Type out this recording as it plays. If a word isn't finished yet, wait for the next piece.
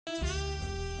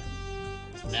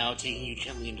Now taking you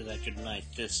gently into that good night,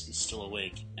 this is Still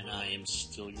Awake, and I am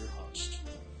still your host,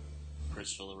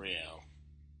 Chris Villarreal.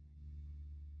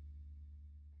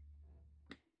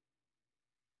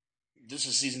 This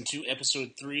is Season 2,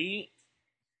 Episode 3,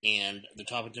 and the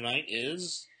topic tonight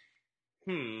is...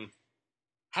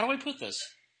 how do I put this?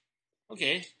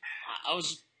 Okay, I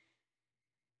was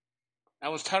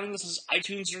touting this as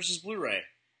iTunes versus Blu-ray,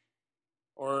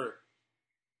 or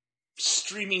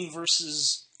streaming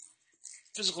versus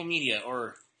physical media,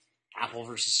 or Apple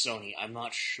versus Sony. I'm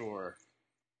not sure.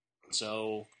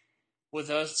 So, with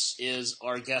us is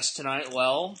our guest tonight,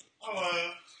 Hello.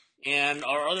 And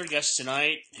our other guest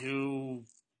tonight, who,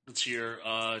 let's hear,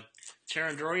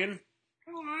 Taryn Dorian.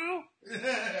 Hello.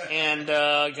 And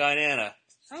Guy Nana.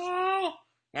 Hello.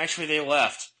 Actually, they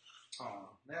left. Oh,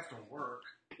 they have to work.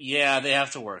 Yeah, they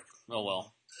have to work. Oh,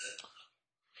 well.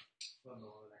 We'll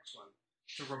know the next one.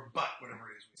 To rebut whatever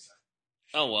it is we say.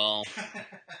 Oh, well.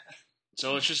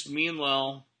 So it's just me and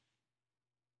Lel.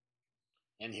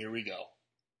 And here we go.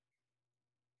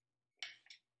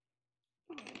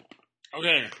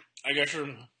 Okay, I guess you're...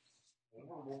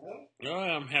 No,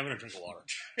 I'm having a drink of water.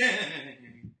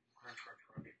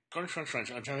 Crunch, crunch, crunch.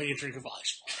 I'm having a drink of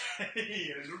ice.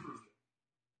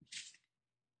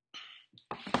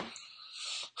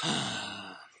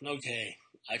 Okay,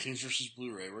 iTunes versus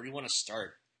Blu-ray. Where do you want to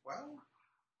start? Well,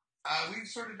 we've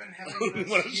sort of been having this,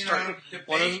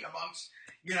 debate amongst,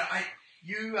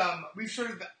 we've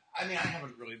sort of, I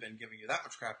haven't really been giving you that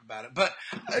much crap about it, but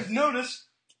I've noticed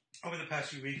over the past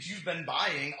few weeks, you've been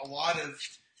buying a lot of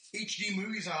HD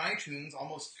movies on iTunes,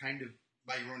 almost kind of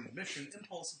by your own admission,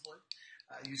 impulsively.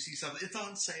 You see something, it's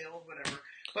on sale, whatever.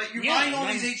 But you're buying all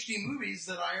these HD movies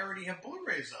that I already have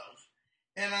Blu-rays of.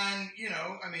 And I'm, you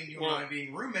and I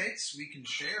being roommates, we can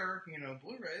share,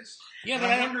 Blu-rays. Yeah, and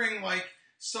I'm wondering,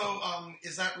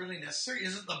 is that really necessary?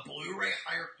 Isn't the Blu-ray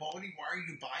higher quality? Why are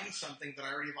you buying something that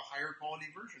I already have a higher quality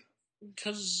version of?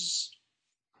 Because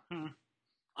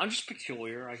I'm just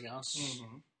peculiar, I guess.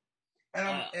 Mm-hmm.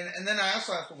 And then I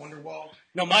also have to wonder, if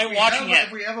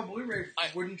we have a Blu-ray,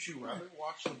 wouldn't you rather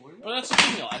watch the Blu-ray? Well, that's the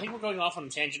thing, though. I think we're going off on a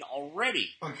tangent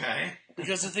already. Okay.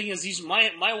 Because the thing is, my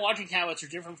watching habits are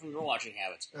different from your watching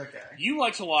habits. Okay. You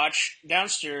like to watch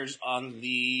downstairs on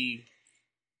the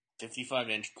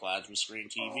 55-inch plasma screen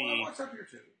TV. Oh, I watch up here,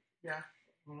 too. Yeah.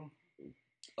 Mm-hmm.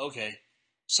 Okay.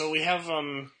 So we have, I do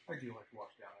like to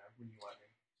watch down there when you let me.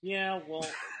 Yeah, well,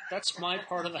 that's my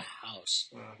part of the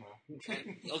house.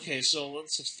 Uh-huh. Okay, so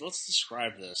let's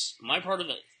describe this. In my part of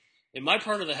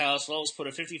the house, Wells put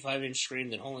a 55-inch screen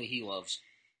that only he loves.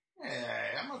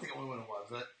 Hey, I'm not the only one who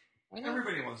loves it.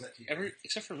 Everybody loves that TV.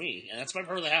 Except for me, and that's my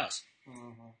part of the house.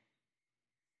 Mm-hmm.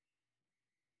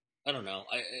 I don't know.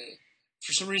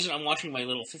 For some reason, I'm watching my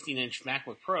little 15-inch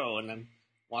MacBook Pro, and I'm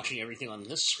watching everything on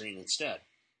this screen instead.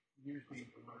 You're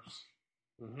being perverse.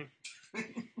 Mm-hmm.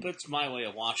 That's my way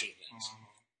of watching things.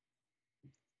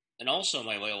 And also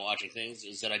my way of watching things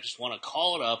is that I just want to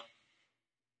call it up,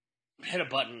 hit a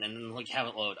button, and then have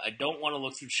it load. I don't want to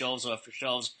look through shelves after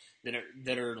shelves that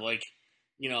are my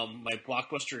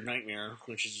Blockbuster nightmare,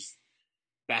 which is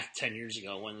back 10 years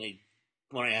ago when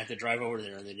I had to drive over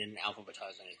there and they didn't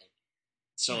alphabetize anything.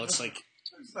 So it's like...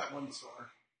 There's that one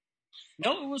store.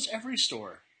 No, it was every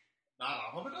store. Not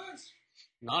alphabetized?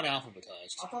 Not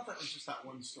alphabetized. I thought that was just that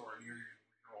one store near your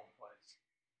old place.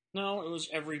 No, it was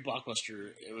every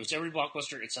Blockbuster. It was every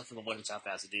Blockbuster except for the one in South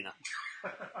Pasadena.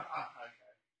 Okay.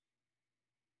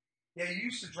 Yeah, you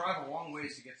used to drive a long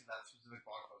ways to get to that specific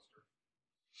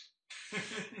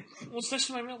Blockbuster. Well, it's next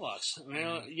to my mailbox.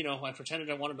 I pretended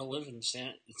I wanted to live in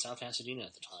South Pasadena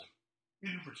at the time.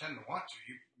 You didn't pretend to want to.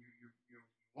 You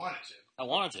wanted to. I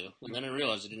wanted to, and then I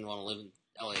realized I didn't want to live in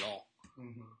LA at all.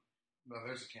 Mm-hmm. No,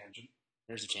 there's a tangent.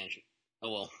 There's a tangent.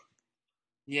 Oh well.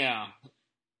 Yeah,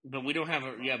 but we don't have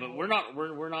a. Yeah, but we're not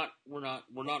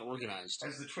organized.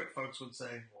 As the Twit folks would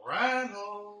say,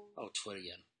 Randall. Oh, Twit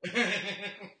again.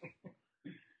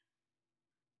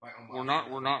 We're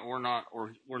not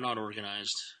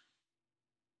organized.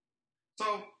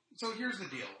 So here's the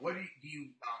deal. What do you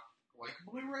not like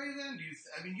Blu-ray then?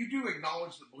 You do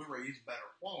acknowledge that Blu-ray is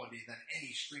better quality than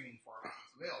any streaming format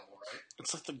that's available, right?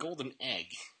 It's like the golden egg.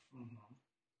 Mm-hmm.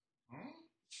 Hmm?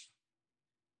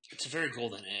 It's a very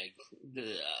golden egg.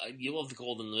 You love the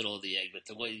gold in the middle of the egg, but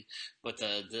the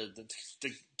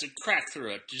crack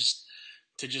through it,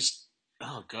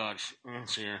 oh gosh,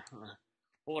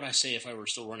 what would I say if I were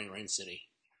still running Rain City?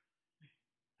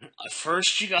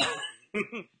 First you got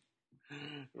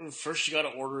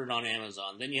to order it on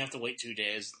Amazon. Then you have to wait 2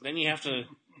 days. Then you have to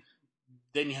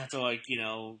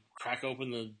crack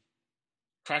open the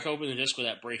disc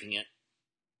without breaking it.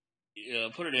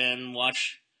 put it in,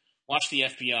 watch the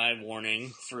FBI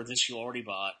warning for this you already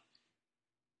bought,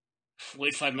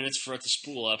 wait 5 minutes for it to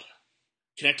spool up,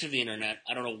 connect to the internet.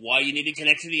 I don't know why you need to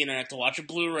connect to the internet to watch a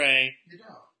Blu-ray. You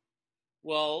don't.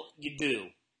 Well, you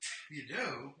do. You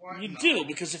do? Why You not? do,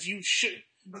 because if you should...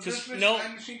 But this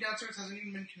machine downstairs hasn't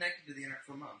even been connected to the internet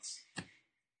for months.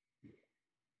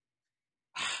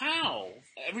 How?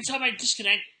 Every time I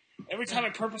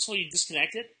purposefully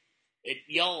disconnect it, it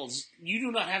yells, "You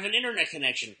do not have an internet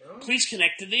connection. Really? Please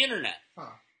connect to the internet."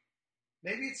 Huh.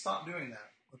 Maybe it stopped doing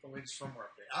that with the latest firmware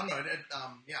update. I don't know.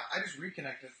 I just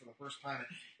reconnected for the first time.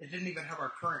 It didn't even have our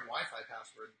current Wi-Fi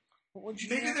password.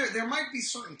 Maybe there might be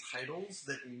certain titles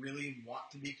that really want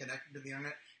to be connected to the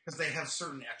internet because they have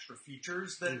certain extra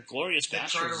features that Glorious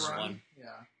Bastards is run. one.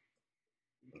 Yeah.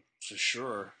 For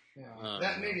sure.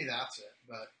 Yeah. Maybe that's it.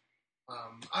 But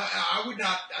I would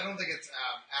not. I don't think it's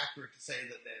accurate to say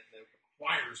that it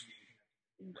requires being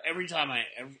connected. Every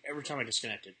time I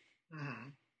disconnect it.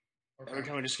 Mm-hmm. Okay. Every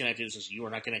time I disconnect it, it says, "You are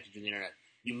not connected to the internet.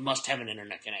 You must have an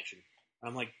internet connection." And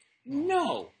I'm like,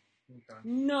 no. Okay.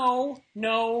 No. You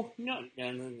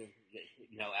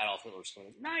know, Adolf Hitler's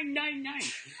going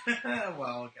 999.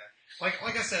 Well, okay.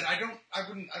 Like I said, I don't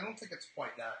think it's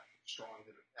quite that strong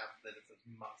that it's a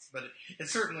must, but it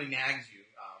certainly nags you.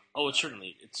 It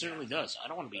certainly does. I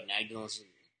don't want to be nagged unless.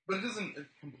 But it doesn't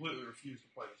completely refuse to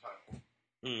play the title.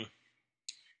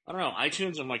 I don't know.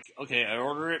 iTunes, I'm like, okay, I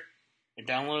order it,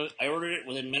 I ordered it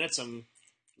within minutes. I'm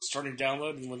starting to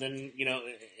download, and within at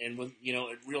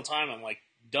real time, I'm like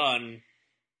done.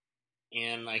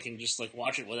 And I can just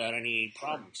watch it without any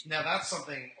problems. Now that's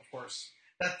something, of course,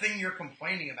 that thing you're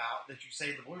complaining about that you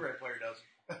say the Blu-ray player does.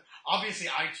 Obviously,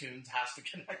 iTunes has to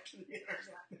connect to the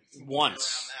internet.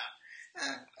 Once. Around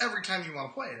that. Every time you want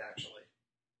to play it, actually,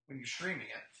 when you're streaming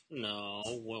it. No,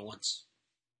 once.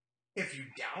 If you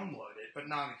download it, but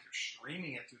not if you're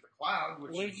streaming it through the cloud.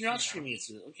 Which if you're not streaming it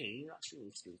through, you're not streaming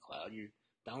it through the cloud. You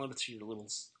download it to your little.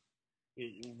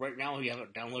 Right now, you have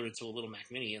it downloaded to a little Mac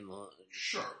Mini in the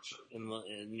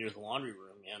near the laundry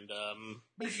room, and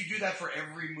but if you do that for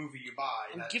every movie you buy,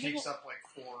 that takes up like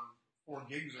 4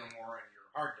 gigs or more on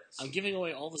your hard disk. I'm giving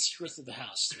away all the secrets of the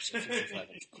house. There's a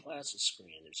 55-inch plasma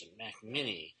screen. There's a Mac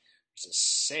Mini. There's a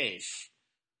safe.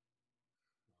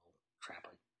 Oh crap!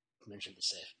 I mentioned the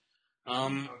safe.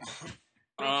 Don't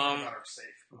talk about our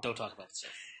safe. Don't talk about the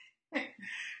safe.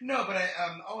 No, but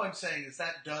all I'm saying is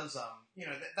that does,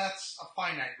 that's a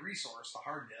finite resource, the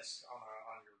hard disk on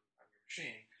your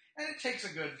machine, and it takes a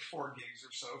good 4 gigs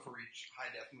or so for each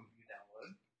high def movie you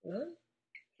download. Mm-hmm.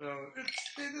 So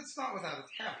it's not without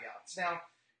its caveats. Now,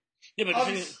 yeah, but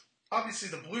obviously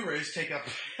the Blu-rays take up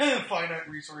finite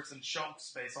resource and shelf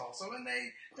space also, and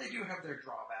they do have their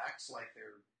drawbacks,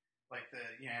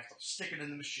 you have to stick it in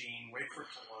the machine, wait for it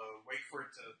to load, wait for it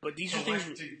to. But these are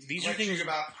things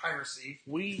about piracy.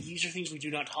 These are things we do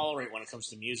not tolerate when it comes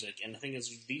to music, and the thing is,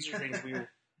 these are things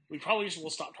we probably will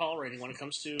stop tolerating when it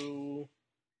comes to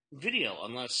video,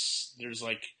 unless there's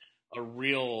a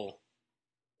real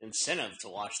incentive to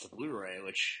watch the Blu-ray,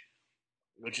 which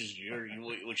is your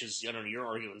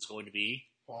argument is going to be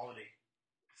quality.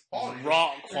 Raw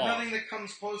quality. There's nothing that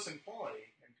comes close in quality.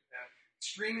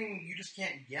 Streaming, you just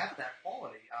can't get that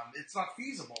quality. It's not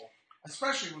feasible,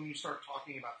 especially when you start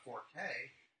talking about 4K.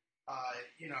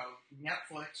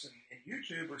 Netflix and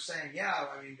YouTube are saying,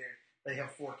 they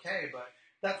have 4K, but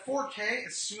that 4K,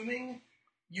 assuming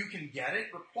you can get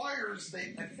it, requires, I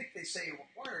think they say it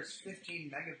requires 15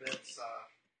 megabits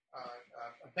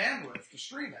bandwidth to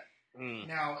stream it. Mm.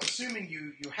 Now, assuming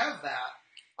you have that,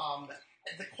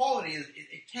 the quality is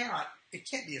it can't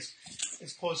be as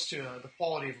close to the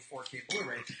quality of a 4K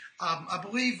Blu-ray. I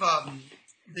believe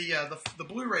the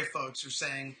Blu-ray folks are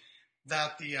saying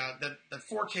that the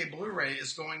 4K Blu-ray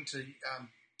is going to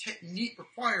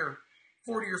require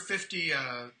 40 or 50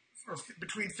 or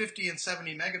between 50 and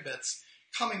 70 megabits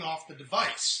coming off the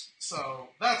device. So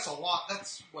that's a lot.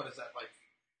 That's what is that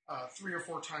 3 or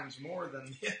 4 times more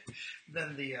than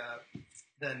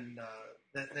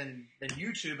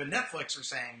YouTube and Netflix are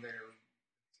saying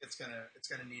it's gonna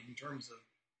need in terms of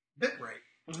bitrate.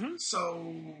 Mm-hmm.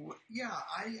 So yeah,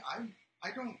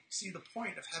 I don't see the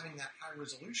point of having that high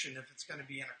resolution if it's going to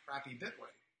be in a crappy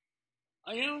bitrate.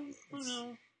 I know.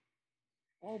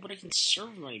 Oh, but I can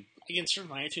serve my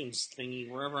iTunes thingy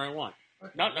wherever I want.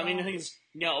 The thing is,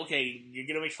 okay, you're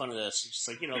gonna make fun of this. It's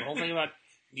just the whole thing about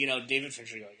David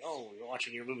Fincher. You're like, oh, you're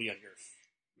watching your movie on your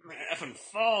effing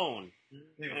phone.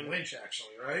 David Lynch,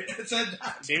 actually, right? It said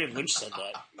that. David Lynch said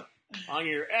that. On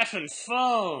your effing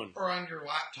phone. Or on your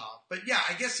laptop. But yeah,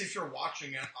 I guess if you're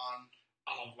watching it on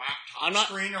a laptop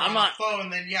screen or on a phone,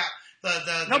 then yeah, But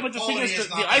the thing is,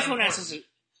 the iPhone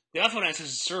has a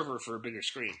server for a bigger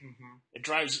screen. Mm-hmm. It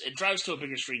drives to a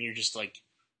bigger screen. You're just like,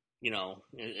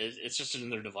 it's just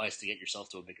another device to get yourself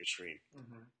to a bigger screen.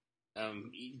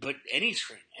 Mm-hmm. But any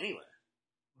screen, anywhere,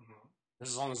 mm-hmm.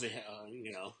 as long as they,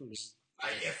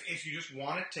 if you just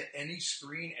want it to any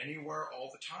screen, anywhere,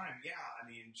 all the time, yeah. I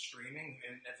mean, streaming,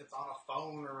 and if it's on a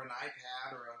phone or an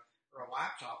iPad or a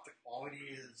laptop, the quality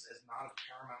is not of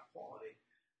paramount quality.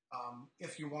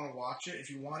 If you want to watch it, if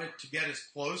you want it to get as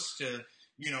close to,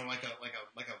 like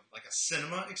a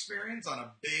cinema experience on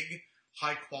a big,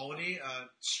 high quality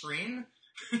screen.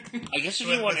 I guess if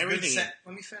you want everything.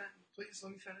 Let me finish. Please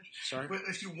let me finish. Sorry. But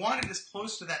if you want it as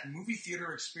close to that movie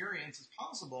theater experience as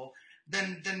possible,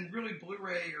 then really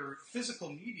Blu-ray or physical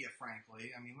media,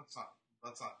 frankly. I mean, let's not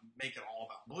make it all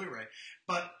about Blu-ray,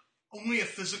 but only a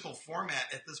physical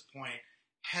format at this point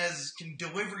can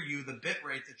deliver you the bit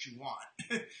rate that you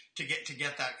want to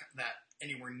get that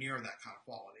anywhere near that kind of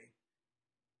quality.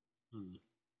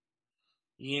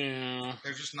 Yeah.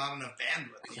 There's just not enough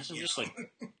bandwidth. I guess I'm just like,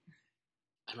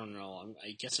 I don't know.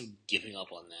 I guess I'm giving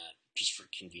up on that just for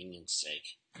convenience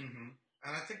sake. Mm-hmm.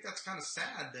 And I think that's kind of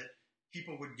sad that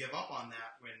people would give up on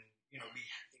that when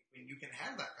you can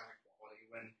have that kind of quality,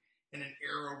 when in an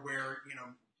era where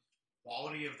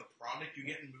quality of the product you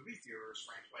get in movie theaters,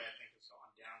 frankly, I think has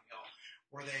gone downhill.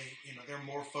 Where they're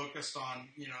more focused on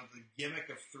the gimmick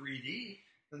of 3D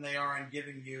than they are on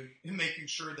making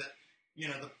sure that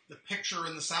the picture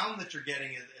and the sound that you're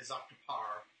getting is up to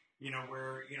par.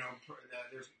 Where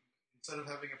there's, instead of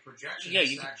having a projection,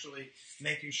 it's actually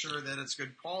making sure that it's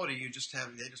good quality. They just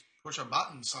push a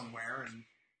button somewhere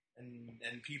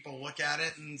and people look at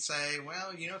it and say,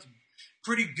 well, it's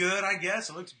pretty good, I guess.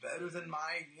 It looks better than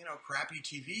my crappy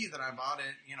TV that I bought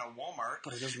at Walmart.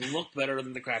 But it doesn't look better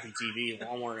than the crappy TV at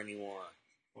Walmart anymore.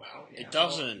 Well, yeah, it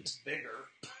doesn't. Well, it's bigger.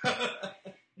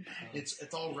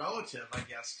 It's all relative, I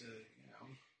guess, to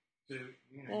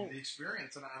the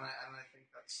experience, and I think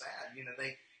that's sad.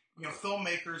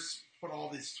 Filmmakers put all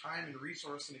this time and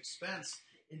resource and expense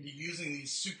into using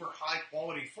these super high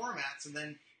quality formats, and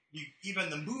then even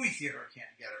the movie theater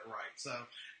can't get it right. So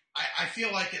I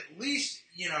feel like at least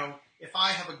if I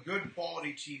have a good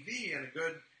quality TV and a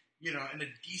good and a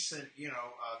decent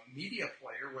media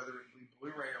player, whether it be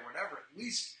Blu-ray or whatever, at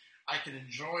least I can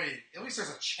enjoy. At least there's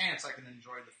a chance I can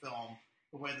enjoy the film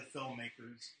the way the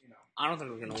filmmakers, I don't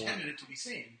think we're going to intended it to be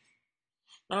seen.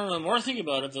 I don't know. The more I think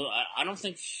about it, though, I don't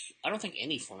think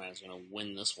any format is going to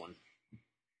win this one.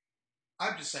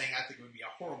 I'm just saying, I think it would be a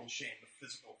horrible shame if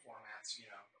physical formats,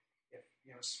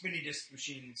 if spinny disc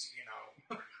machines,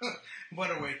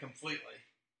 went away completely.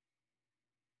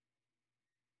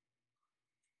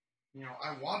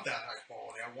 I want that high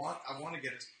quality. I want to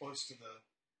get as close to the.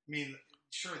 I mean,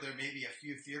 sure, there may be a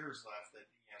few theaters left that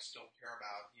still care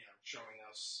about showing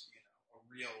us a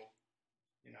real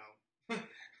a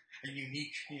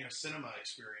unique cinema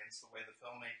experience the way the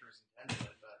filmmakers intended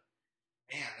it. But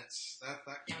man, it's that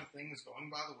kind of thing is going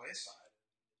by the wayside.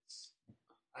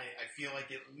 I feel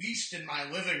like at least in my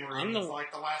living room, it's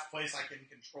like the last place I can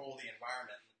control the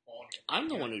environment and the quality. I'm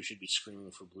the one who should be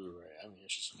screaming for Blu-ray. I mean,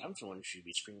 it's just I'm the one who should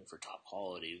be screaming for top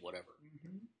quality, whatever.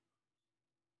 Mm-hmm.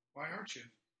 Why aren't you?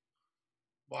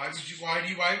 Why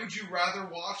would you rather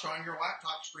watch on your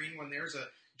laptop screen when there's a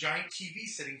giant TV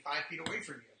sitting 5 feet away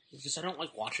from you? Because I don't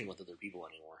like watching with other people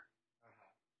anymore.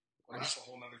 Well, that's a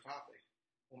whole other topic,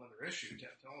 whole other issue.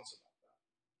 Tell us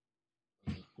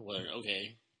about that. Well,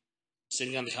 okay.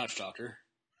 Sitting on the couch, doctor.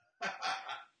 Might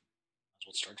as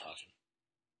well start talking.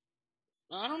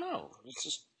 I don't know. It's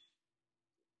just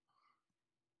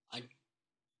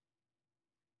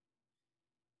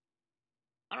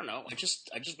I don't know. I just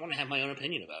want to have my own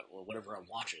opinion about whatever I'm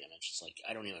watching, and it's just like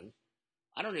I don't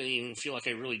even feel like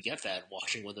I really get that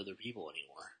watching with other people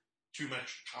anymore. Too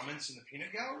much comments in the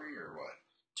peanut gallery, or what?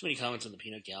 Too many comments in the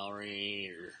peanut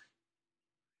gallery, or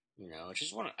I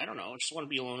just want to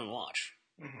be alone and watch.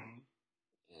 Mm-hmm.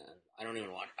 And I don't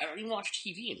even watch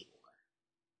TV anymore.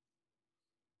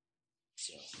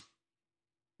 So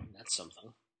that's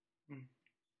something.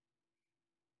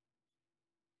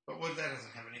 But that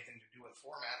doesn't have anything to do with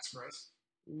formats, Chris.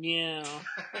 Yeah.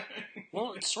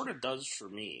 Well, it sort of does for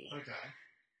me. Okay.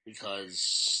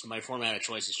 Because my format of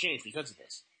choice has changed because of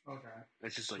this. Okay.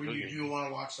 It's just like when you do want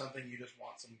to watch something, you just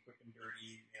want some quick and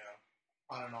dirty,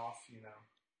 on and off,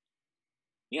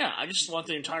 Yeah, I just want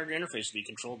the entire interface to be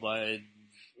controlled by,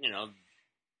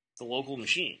 the local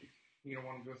machine. You don't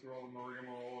want to go through all the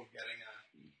rigmarole of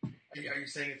getting Are you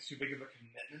saying it's too big of a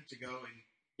commitment to go and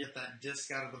get that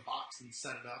disc out of the box and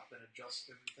set it up and adjust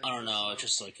everything? I don't know. It's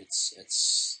just like it's.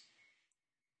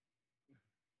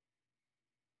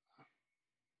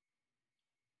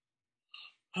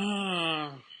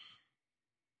 I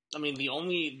mean, the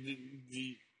only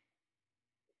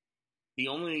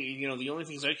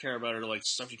things I care about are like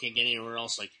stuff you can't get anywhere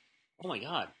else. Like, oh my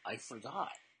god, I forgot.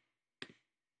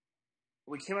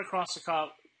 We came across a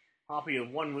copy of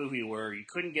one movie where you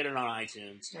couldn't get it on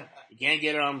iTunes. You can't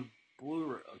get it on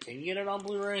Blu-ray. Can you get it on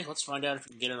Blu-ray? Let's find out if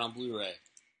you can get it on Blu-ray.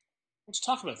 Let's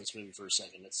talk about this movie for a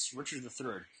second. It's Richard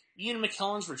III. Ian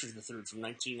McKellen's Richard III from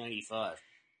 1995.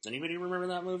 Does anybody remember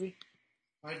that movie?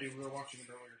 I do. We were watching it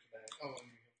earlier today. Oh,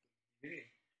 and DVD.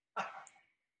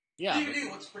 Yeah.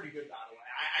 DVD looks pretty good, by the way.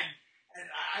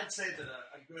 I'd say that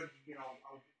a good,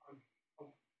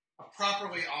 a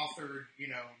properly authored,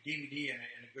 DVD in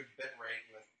a good bit rate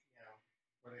with,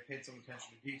 where they paid some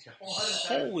attention to detail.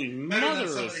 Holy better mother!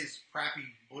 Than some of these crappy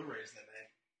Blu-rays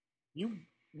they made.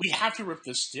 We have to rip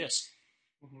this disc.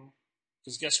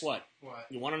 Because guess what? What?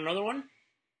 You want another one?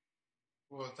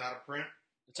 Well, it's out of print.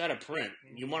 It's out of print.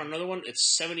 You want another one?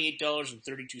 It's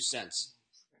 $78.32.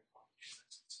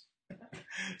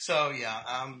 So yeah,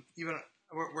 even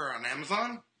we're on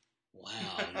Amazon.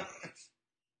 Wow.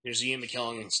 There's Ian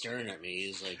McKellen staring at me.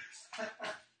 He's like,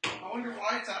 I wonder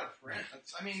why it's out of print.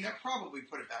 They'll probably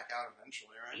put it back out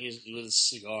eventually, right? He's with a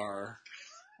cigar.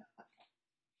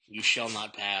 You shall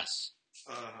not pass.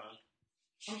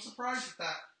 I'm surprised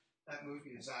that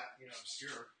movie is that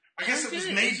obscure. I guess it was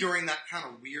made during that kind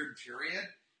of weird period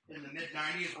in the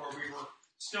mid-90s where we were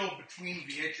still between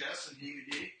VHS and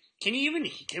DVD. Can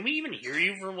we even hear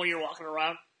you from when you're walking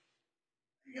around?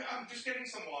 Yeah, I'm just getting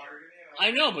some water.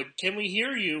 I know, but can we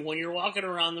hear you when you're walking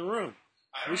around the room?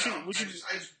 I don't know. I just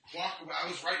walked away. I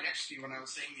was right next to you when I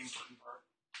was saying the important part.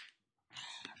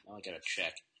 Now I gotta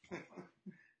check.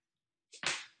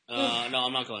 No,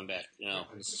 I'm not going back. No,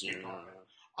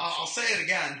 I'll say it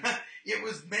again. It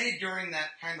was made during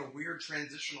that kind of weird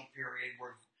transitional period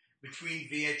where between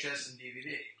VHS and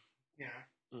DVD.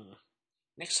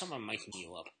 Next time I'm miking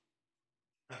you up.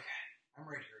 Okay, I'm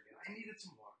right here again. I needed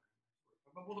some water.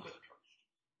 I'm a little bit parched.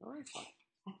 All right, fine.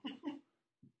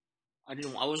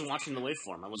 I wasn't watching the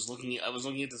waveform. I was looking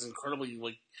at this incredibly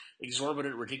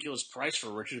exorbitant, ridiculous price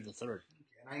for Richard III. Okay,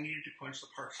 and I needed to quench the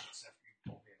parchness after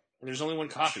you told me. And there's only one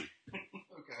copy.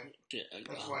 Okay,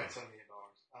 that's why it's $78.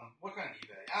 What kind of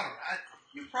eBay? I don't know.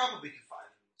 You probably could find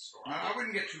it in the store. I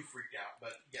wouldn't get too freaked out,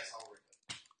 but yes, I'll rip it.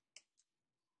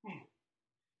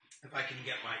 If I can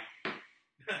get my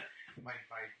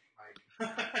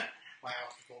my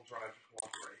optical drive to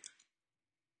cooperate.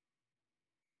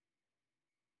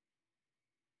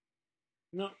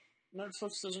 No,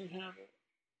 Netflix doesn't have it.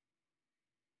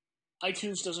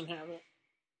 iTunes doesn't have it.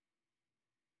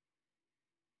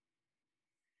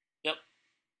 Yep.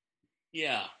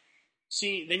 Yeah.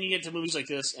 See, then you get to movies like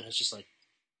this, and it's just like,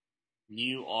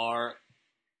 you are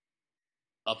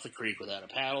up the creek without a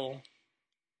paddle.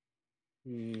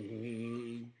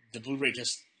 The Blu-ray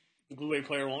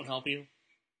player won't help you.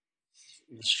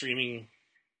 The streaming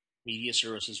media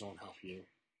services won't help you.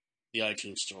 The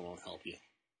iTunes store won't help you.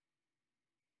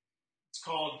 It's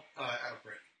called out of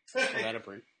print. It's called out of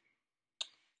print.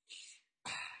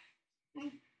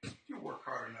 You work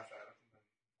hard enough at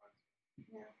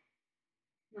it. Yeah.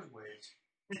 There's ways.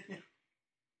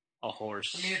 A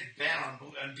horse. It's been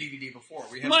on DVD before.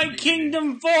 My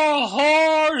kingdom for a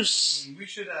horse! We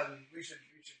should try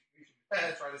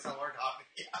to sell our topic.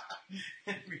 Yeah.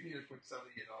 We need a quick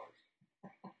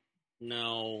 $78.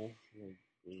 No.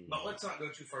 But let's not go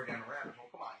too far down a rabbit hole.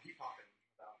 Come on, keep talking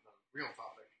about the real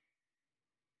topic.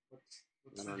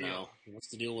 What's the deal? What's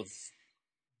the deal with...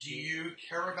 Do you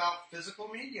care about physical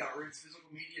media, or is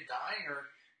physical media dying, or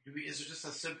is it just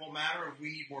a simple matter of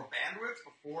we need more bandwidth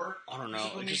before? I don't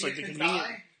know. It's just like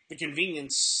the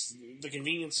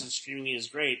convenience of streaming is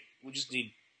great. We just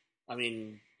need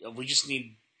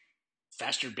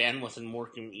faster bandwidth and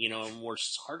more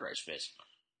hard drive space.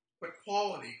 But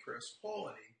quality, Chris,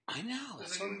 quality. I know.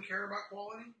 Does anyone care about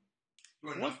quality?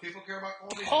 Do enough people care about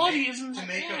quality? Quality isn't that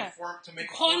bad.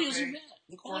 Quality isn't bad.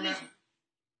 The quality isn't...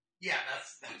 Yeah,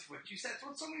 that's what you said.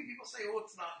 So many people say, "Oh,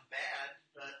 it's not bad,"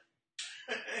 but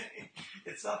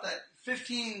it's not that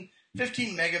 15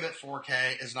 megabit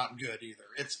 4K is not good either.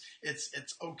 It's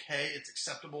okay. It's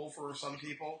acceptable for some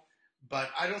people,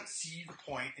 but I don't see the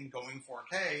point in going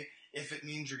 4K if it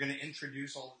means you're going to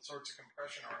introduce all sorts of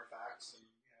compression artifacts. And,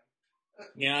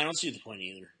 yeah, I don't see the point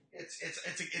either.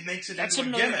 It makes it into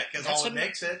a gimmick. Is all it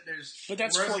makes it. There's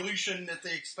resolution at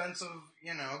the expense of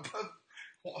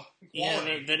quality.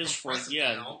 Yeah, that is for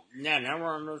now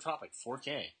we're on another topic.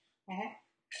 4K. Mm-hmm.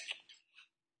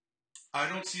 I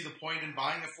don't see the point in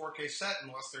buying a 4K set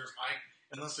unless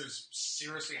there's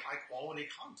seriously high quality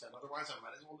content. Otherwise, I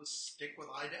might as well just stick with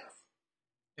high def.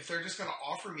 if they're just going to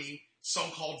offer me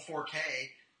so-called 4K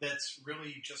that's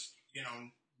really just,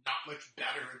 not much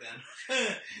better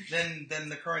than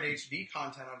the current HD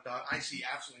content I've got, I see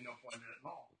absolutely no point in it at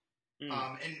all.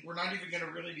 And we're not even going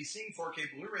to really be seeing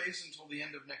 4K Blu-rays until the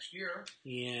end of next year.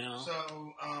 Yeah.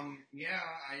 So,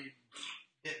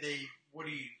 the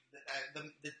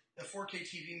 4K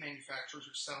TV manufacturers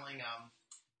are selling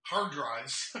hard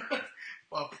drives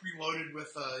preloaded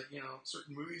with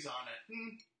certain movies on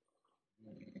it.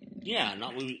 Yeah,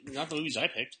 not the movies I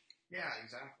picked. Yeah,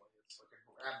 exactly. It's like a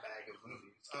grab bag of movies.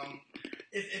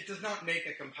 It does not make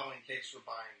a compelling case for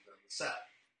buying the set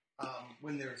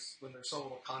when there's so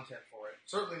little content for it.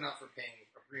 Certainly not for paying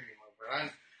a premium over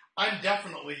it. I'm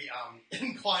definitely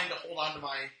inclined to hold on to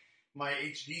my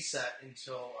HD set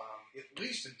until at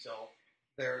least until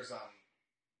there's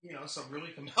some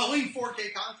really compelling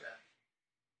 4K content.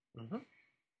 Mm-hmm.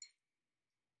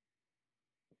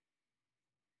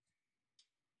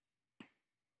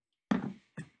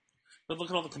 But look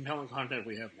at all the compelling content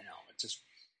we have now. It's just,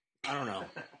 I don't know.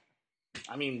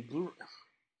 I mean,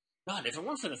 God, if it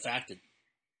weren't for the fact that,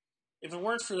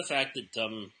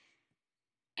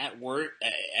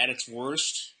 at its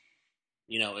worst,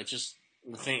 it's just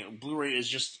the thing. Blu-ray is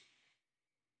just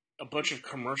a bunch of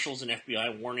commercials and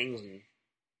FBI warnings and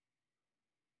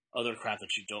other crap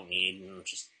that you don't need, and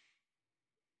just,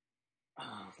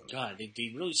 oh God,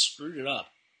 they really screwed it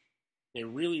up. They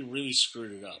really, really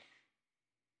screwed it up.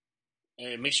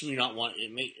 It makes me not want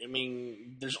it. I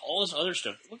mean, there's all this other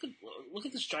stuff. Look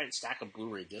at this giant stack of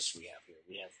Blu-ray discs we have here.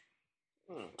 We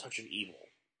have Touch of Evil.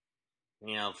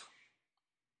 We have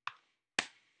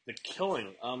The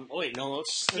Killing. Oh wait, no.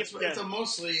 Let's skip. It's a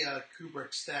mostly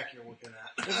Kubrick stack you're looking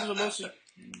at. This is a mostly.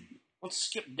 Let's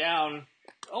skip down.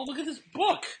 Oh, look at this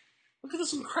book. Look at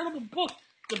this incredible book,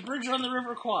 The Bridge on the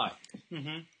River Kwai.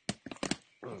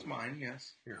 Mm-hmm. That's mine.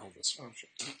 Yes. Here, hold this. Oh shit.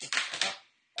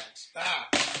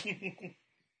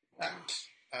 Thanks.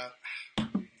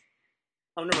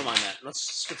 Oh, never mind that. Let's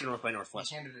skip to North by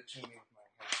Northwest. I handed it to me with my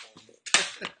handful.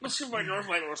 Let's skip by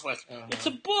Northwest. It's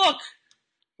a book.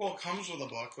 Well, it comes with a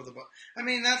book. I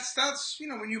mean, that's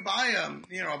when you buy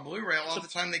a Blu-ray, a lot of the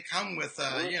time they come with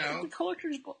the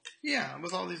collector's book. Yeah,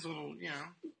 with all these little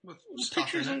with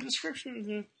pictures and descriptions.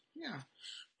 And, yeah.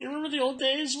 You remember the old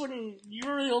days when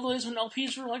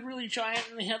LPs were like really giant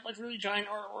and they had like really giant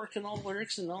artwork and all the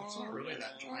lyrics and all. It's not really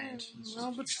that giant.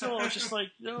 No, but still, it's just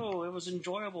like it was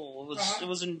enjoyable. It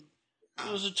was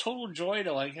a total joy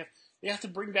to you have to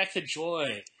bring back the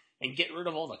joy and get rid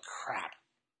of all the crap.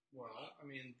 Well, I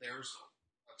mean, that's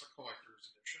a collector's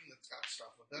edition that's got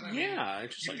stuff with it.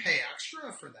 You pay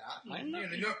extra for that. I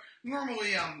know.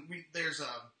 Normally, there's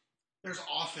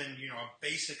often a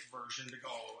basic version to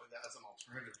go as an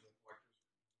alternative to the collector's.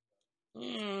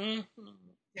 Mm-hmm.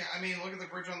 Yeah, I mean, look at the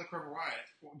Bridge on the River Kwai.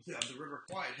 The River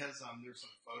Kwai. It has there's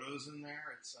some photos in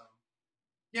there. It's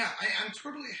I'm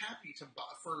totally happy to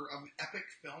buy for an epic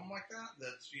film like that.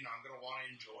 That's I'm going to want to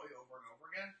enjoy over and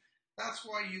over again. That's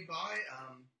why you buy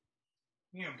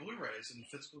Blu-rays and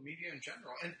physical media in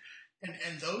general, and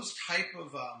those type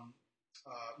of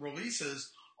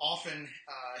releases often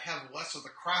have less of the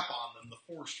crap on them, the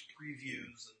forced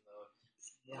previews and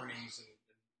the warnings and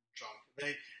junk.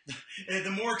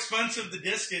 The more expensive the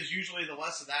disc is, usually the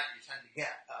less of that you tend to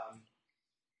get.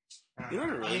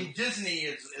 I mean, Disney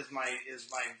is my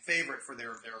favorite for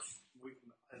their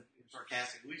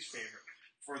sarcastic least favorite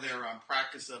for their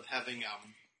practice of having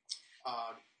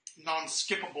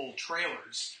non-skippable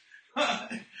trailers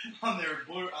on their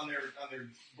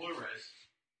Blu-rays.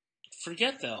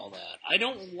 Forget all that. I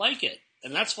don't like it,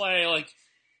 and that's why I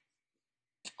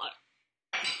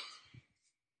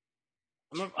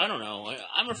don't know.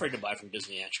 I'm afraid to buy from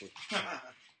Disney, actually.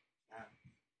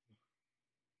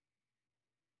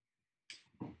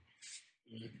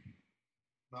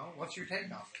 Well, what's your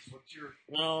take on this?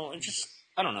 No,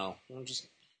 I don't know.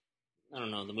 I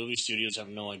don't know. The movie studios have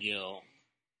no idea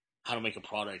how to make a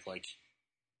product. Like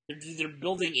they're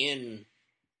building in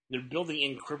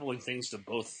crippling things to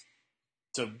both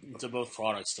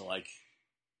products. To I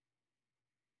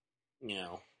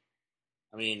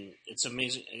mean, it's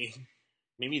amazing. I mean,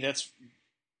 maybe that's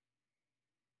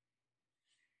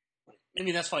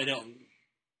why I don't.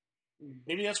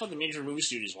 Maybe that's what the major movie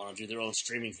studios want to do, their own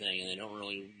streaming thing, and they don't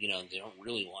really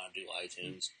want to do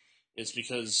iTunes. It's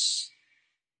because,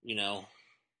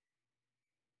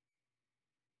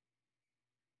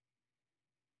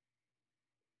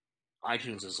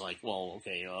 iTunes is like, well,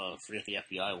 okay, forget the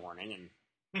FBI warning, and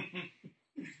the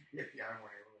FBI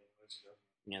warning really is.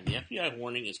 Yeah, the FBI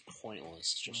warning is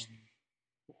pointless.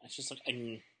 It's just like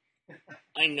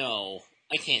I know,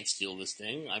 I can't steal this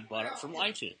thing. I bought it from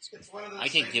iTunes. It's one of those I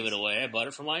can't things. give it away. I bought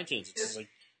it from iTunes. It's like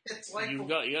you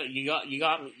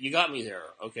got me there.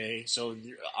 Okay, so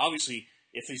obviously,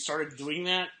 if they started doing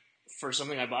that for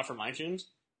something I bought from iTunes,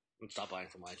 I'd stop buying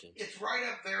from iTunes. It's right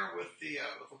up there with the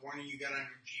warning you get on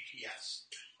your GPS.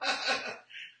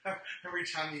 Every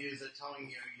time you use it, telling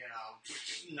you,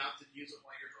 not to use it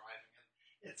while you're driving.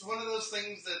 It's one of those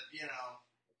things that,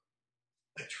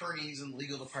 attorneys and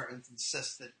legal departments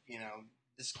insist that,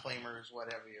 disclaimers,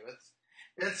 whatever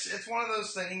It's one of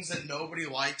those things that nobody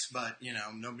likes, but,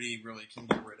 nobody really can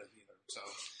get rid of either. So,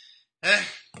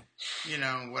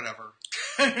 whatever.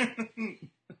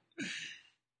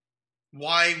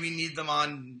 Why we need them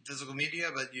on physical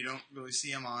media, but you don't really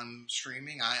see them on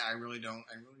streaming, I really don't.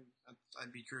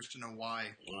 I'd be curious to know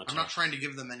why. I'm not trying to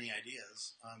give them any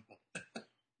ideas.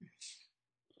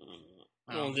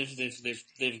 Well,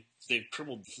 they've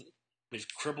crippled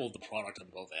the product on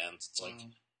both ends. It's like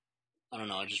I don't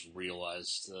know. I just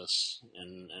realized this,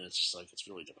 and it's just like it's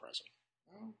really depressing.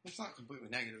 Well, it's not completely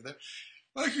negative.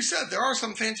 Like you said, there are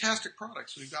some fantastic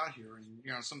products we've got here, and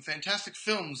some fantastic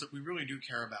films that we really do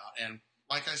care about. And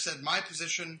like I said, my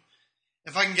position,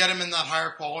 if I can get them in that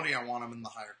higher quality, I want them in the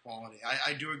higher quality.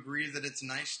 I do agree that it's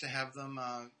nice to have them,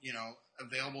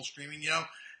 available streaming.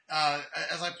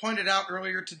 As I pointed out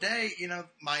earlier today,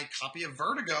 my copy of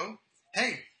Vertigo,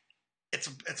 hey, it's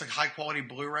a high quality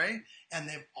Blu-ray, and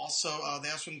they've also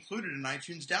included an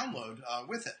iTunes download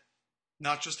with it.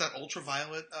 Not just that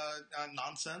ultraviolet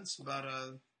nonsense, but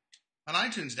an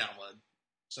iTunes download.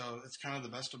 So it's kind of the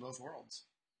best of both worlds.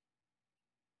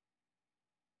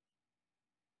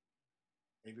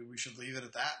 Maybe we should leave it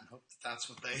at that and hope that's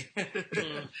what they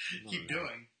keep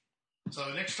doing.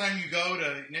 So next time you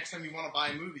want to buy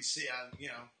a movie, see,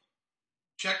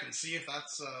 check and see if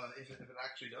that's if it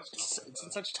actually does come. It's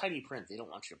in such tiny print; they don't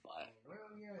want you to buy it. Well,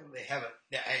 yeah, they have it.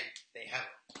 Yeah, hey, they have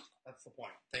it. That's the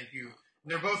point. Thank you.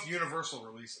 They're both universal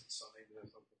releases, so maybe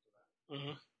there's something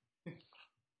to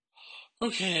that.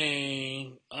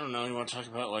 Okay, I don't know. You want to talk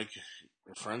about like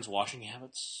your friends' watching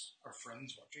habits? Our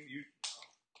friends watching you?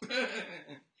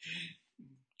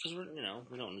 Because we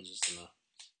don't just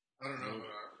I don't know about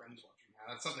our friends watching.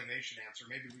 That's something they should answer.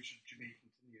 Maybe we should be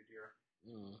continued here.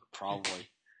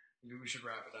 Probably. Maybe we should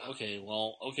wrap it up.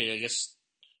 Okay, I guess.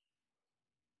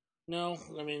 No,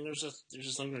 I mean, there's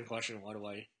this lingering question. Why do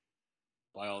I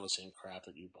buy all the same crap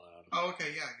that you buy on? Oh,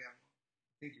 okay, yeah. I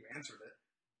think you answered it.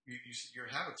 Your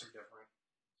habits are different.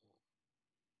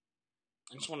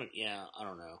 I just want to, I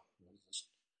don't know.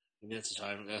 Maybe that's the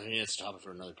time. Maybe that's the topic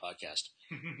for another podcast.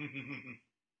 I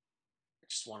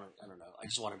just want to, I don't know. I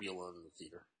just want to be alone in the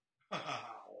theater.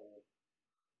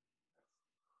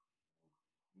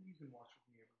 You can watch with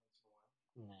me every once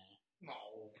in a while. No.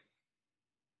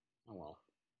 Oh well.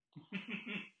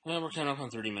 Well, we're kind of up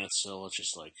on 30 minutes, so let's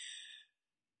just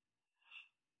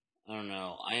I don't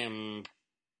know. I am.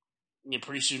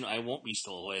 Pretty soon I won't be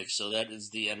still awake, so that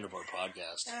is the end of our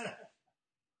podcast.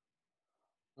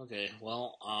 Okay,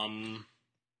 well,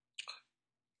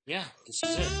 this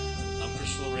is it. I'm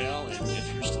Christopher Real, and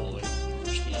if you're still awake, you're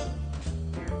Christian.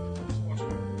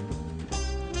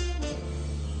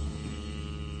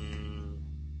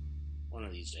 One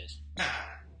of these days.